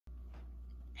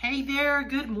Hey there,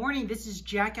 good morning. This is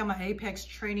Jack on my Apex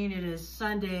training. It is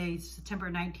Sunday,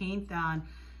 September 19th, and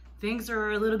things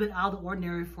are a little bit out of the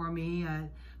ordinary for me.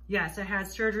 Yes, I had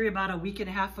surgery about a week and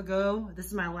a half ago. This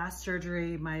is my last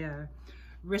surgery, my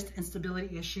wrist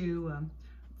instability issue,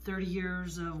 30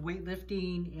 years of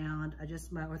weightlifting, and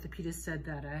my orthopedist said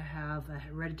that I have a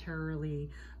hereditarily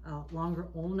longer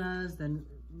ulnas than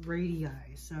radii.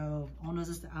 So ulnas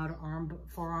is the outer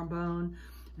forearm bone,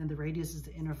 and the radius is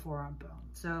the inner forearm bone.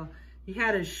 So he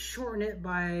had to shorten it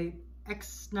by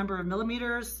X number of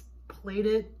millimeters, plate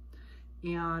it,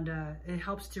 and it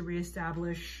helps to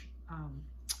reestablish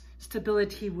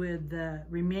stability with the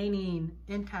remaining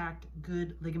intact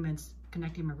good ligaments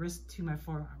connecting my wrist to my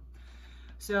forearm.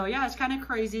 So yeah, it's kind of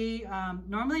crazy.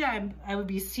 Normally I would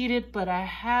be seated, but I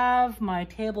have my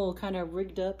table kind of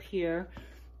rigged up here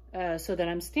so that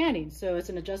I'm standing. So it's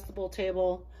an adjustable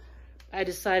table. I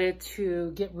decided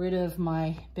to get rid of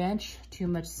my bench. Too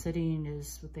much sitting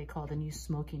is what they call the new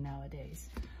smoking nowadays.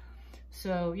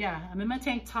 So yeah, I'm in my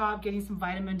tank top, getting some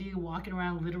vitamin D, walking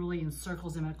around literally in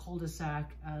circles in my cul-de-sac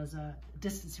as a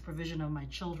distant supervision of my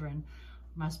children.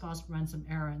 My spouse runs some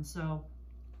errands. So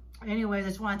anyways, I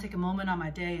just want to take a moment on my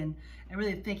day and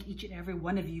really thank each and every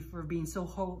one of you for being so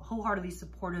wholeheartedly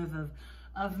supportive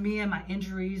of me and my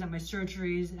injuries and my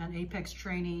surgeries and Apex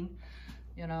training.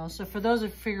 You know, so for those who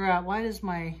figure out, why does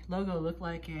my logo look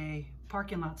like a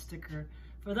parking lot sticker?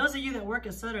 For those of you that work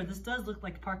at Sutter, this does look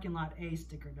like a parking lot A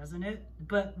sticker, doesn't it?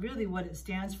 But really what it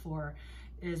stands for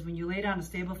is when you lay down a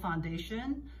stable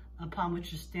foundation upon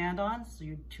which you stand on, so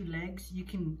your two legs, you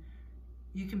can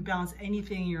balance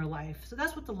anything in your life. So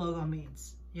that's what the logo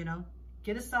means, you know?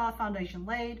 Get a solid foundation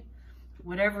laid,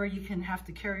 whatever you can have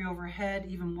to carry overhead,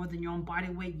 even more than your own body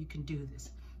weight, you can do this.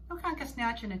 No kind of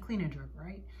snatching and clean and jerk,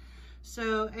 right?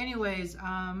 So anyways,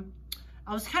 I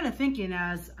was kind of thinking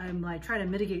as I'm like trying to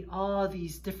mitigate all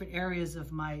these different areas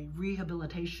of my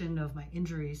rehabilitation of my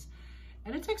injuries,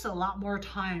 and it takes a lot more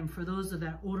time for those of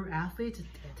that older athletes. It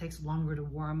takes longer to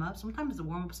warm up. Sometimes the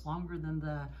warm up's longer than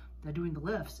the doing the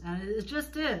lifts, and it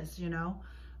just is, you know.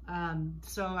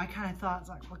 So I kind of thought,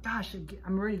 like, well, gosh,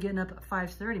 I'm already getting up at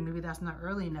 5:30. Maybe that's not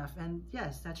early enough. And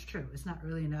yes, that's true. It's not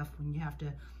early enough when you have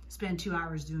to spend 2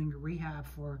 hours doing your rehab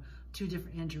for 2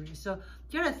 different injuries. So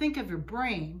you got to think of your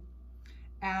brain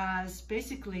as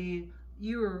basically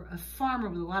you're a farmer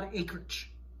with a lot of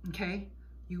acreage, okay?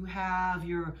 You have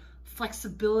your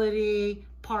flexibility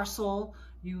parcel,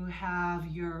 you have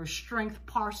your strength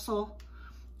parcel,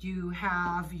 you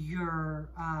have your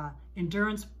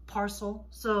endurance parcel.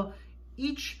 So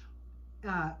each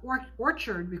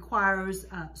orchard requires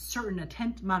a certain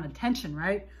amount of attention,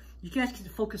 right? You can't just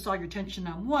focus all your attention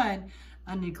on one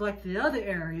and neglect the other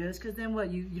areas, because then what,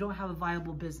 you don't have a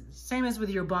viable business. Same as with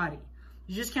your body.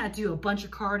 You just can't do a bunch of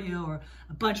cardio or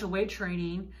a bunch of weight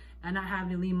training and not have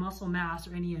any lean muscle mass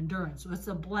or any endurance. So it's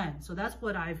a blend. So that's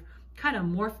what I've kind of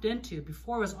morphed into.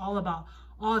 Before it was all about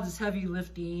all this heavy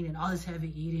lifting and all this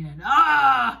heavy eating and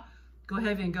go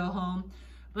heavy and go home.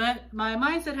 But my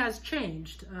mindset has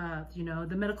changed. You know,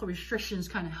 the medical restrictions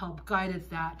kind of help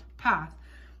guided that path.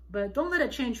 But don't let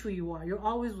it change who you are. You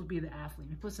always will be the athlete.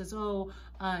 People says, oh,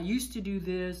 I used to do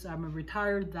this, I'm a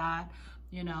retired that.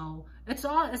 You know, it's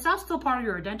all still part of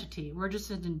your identity. We're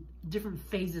just in different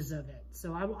phases of it.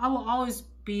 So I will always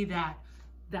be that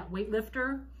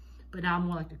weightlifter, but now I'm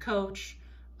more like a coach.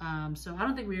 So I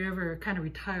don't think we ever kind of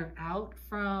retire out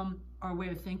from our way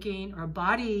of thinking. Our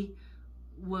body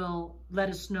will let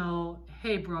us know,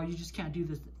 hey bro, you just can't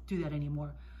do that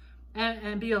anymore.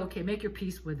 And be okay, make your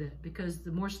peace with it, because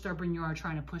the more stubborn you are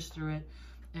trying to push through it,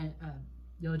 and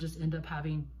you'll just end up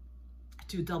having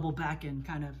to double back and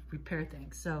kind of repair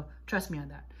things. So trust me on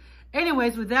that.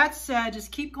 Anyways, with that said,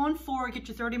 just keep going forward. Get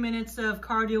your 30 minutes of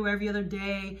cardio every other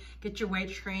day. Get your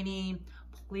weight training.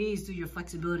 Please do your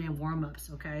flexibility and warm-ups,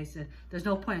 okay? So there's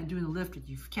no point in doing the lift if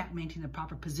you can't maintain the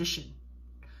proper position.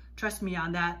 Trust me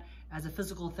on that. As a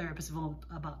physical therapist of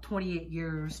about 28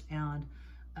 years and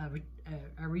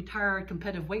a retired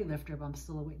competitive weightlifter, but I'm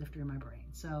still a weightlifter in my brain.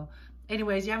 So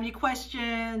anyways, you have any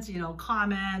questions, you know,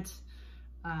 comment.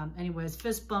 Anyways,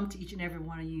 fist bump to each and every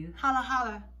one of you. Holla,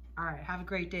 holla. All right, have a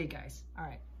great day, guys. All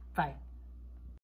right, bye.